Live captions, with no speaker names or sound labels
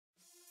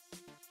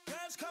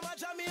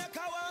Jamaica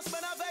was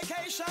spend a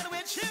vacation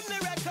with chimney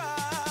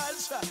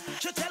records.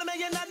 She tell me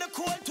you're not the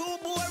cold, too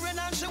boring,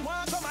 and she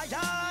want from my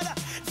yard.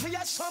 For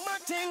your summer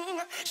thing,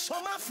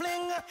 summer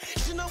fling.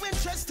 She no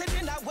interested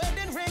in a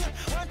wedding ring.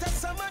 Want a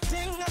summer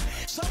thing,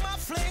 summer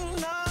fling.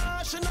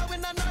 Nah, she no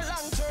in a no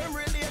long-term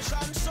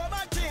relation.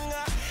 Summer thing,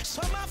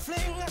 summer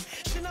fling.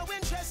 She no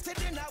interested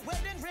in a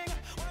wedding ring.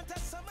 Want a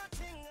summer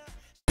thing.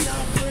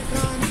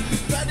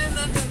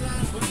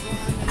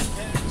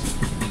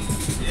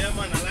 Yeah,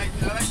 man, I like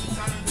the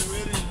sound of the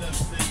rhythm in that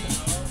thing, you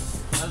know?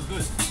 That's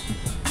good.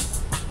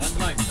 That's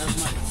nice, that's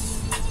nice.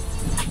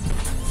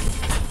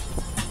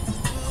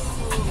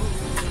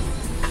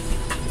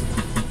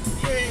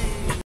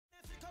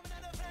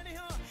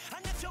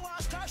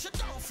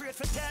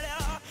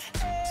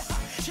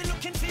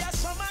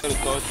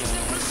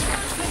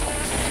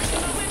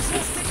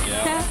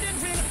 Yeah.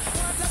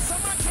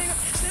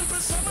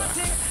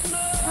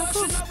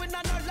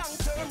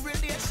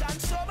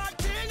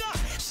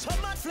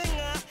 Summer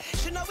flinger,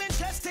 she no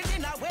interested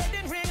in a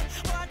wedding ring.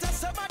 Want a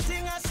summer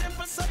thing, a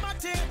simple summer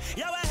thing.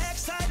 Yeah,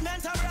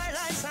 excitement, a bright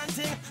lights and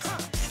thing.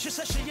 She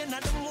says she in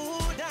the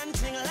mood and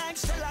thing. Like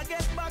Stella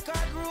get back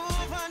her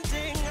groove and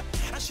thing.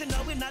 And she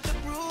know we not the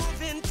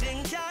grooving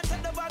thing. Can't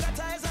take the bag of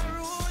ties and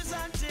rules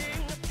and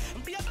thing.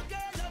 Be a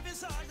girl, love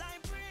is all I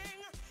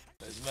bring.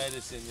 It's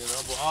medicine, you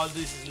know, but all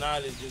this is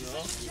knowledge, you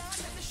know.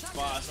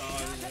 Pass on,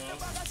 you know.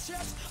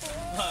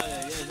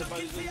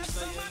 What is this?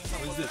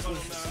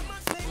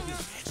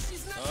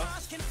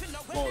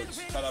 Molds,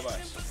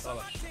 calabash.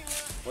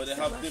 But they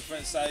have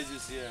different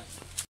sizes here.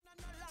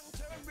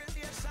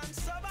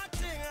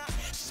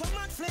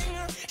 Summer fling,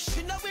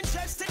 she no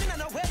interested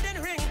in a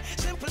wedding ring.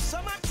 Simple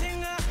summer thing,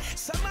 no,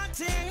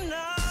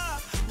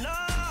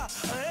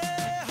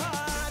 hey,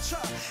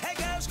 hey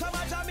girls, come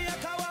on,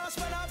 Jamaica, was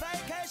spend a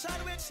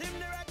vacation with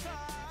chimney records.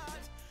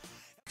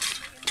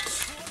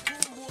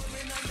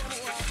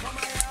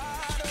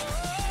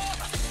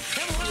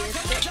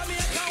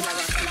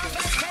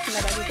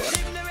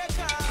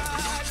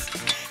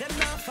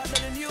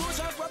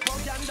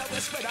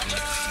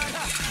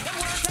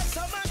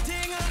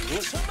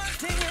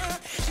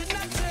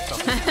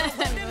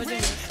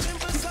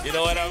 You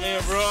know what I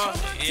mean, bro?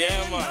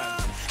 Yeah, man.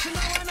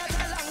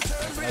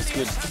 That's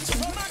good.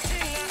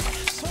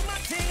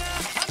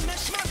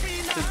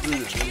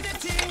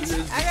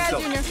 I got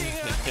Junior.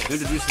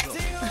 Introduce yourself.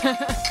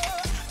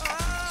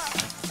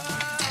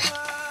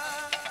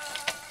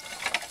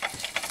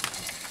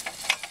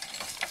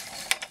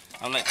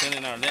 I'm like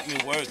telling her, let me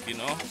work, you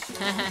know?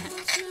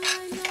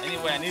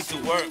 Anyway, I need to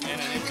work, man.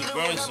 I need to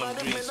burn some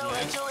grease,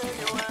 man.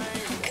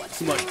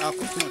 Too much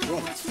alcohol, too much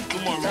rum. Too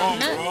much rum,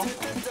 bro.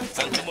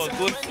 And too much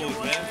good food,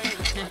 man.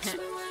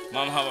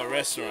 Mom have a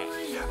restaurant.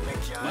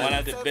 One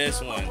of the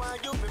best ones.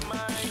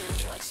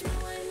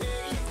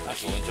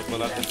 That's one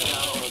chocolate.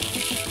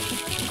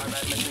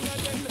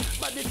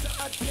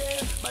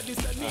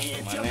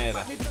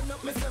 Manera.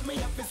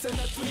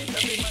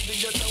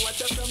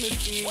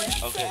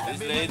 Okay,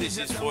 this lady,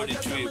 she's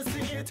 43.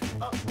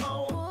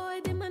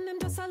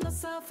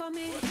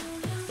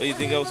 What, you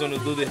think I was gonna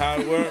do the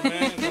hard work,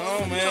 man?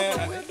 No,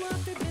 man.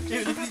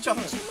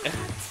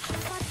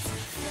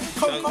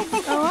 Oh,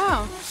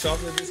 wow.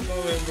 Chocolate is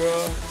coming,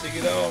 bro. Check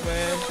it out,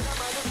 man.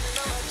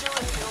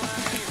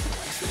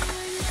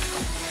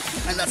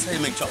 And that's how you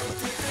make chocolate.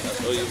 That's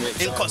how you make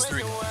chocolate. In Costa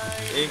Rica.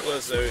 In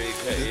Costa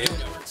Rica, yeah.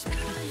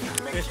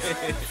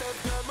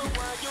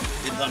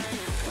 It's done.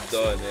 It's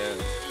done, yeah.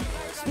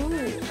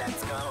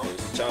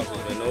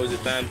 Chocolate, man. Now is the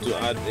time to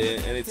add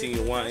anything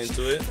you want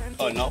into it.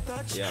 Oh, no?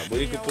 Yeah, but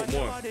you can put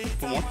more.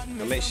 Put more?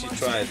 And make sure you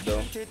try it,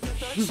 though.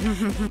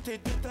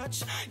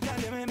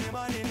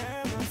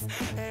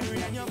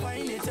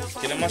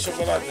 ¿Quieres más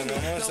chocolate, no?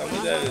 Está muy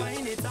débil.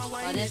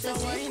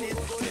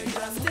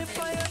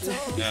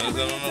 Ya,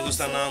 no me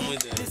gusta nada muy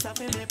débil.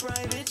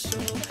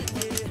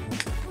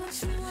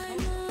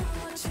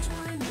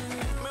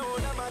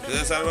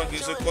 Ustedes saben que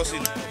yo soy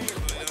cocinero.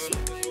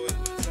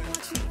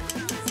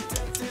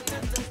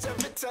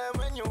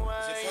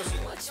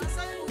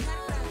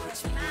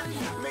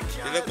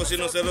 Yo le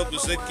cocino, sé lo que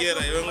usted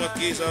quiera. Yo vengo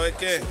aquí, ¿sabe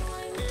qué?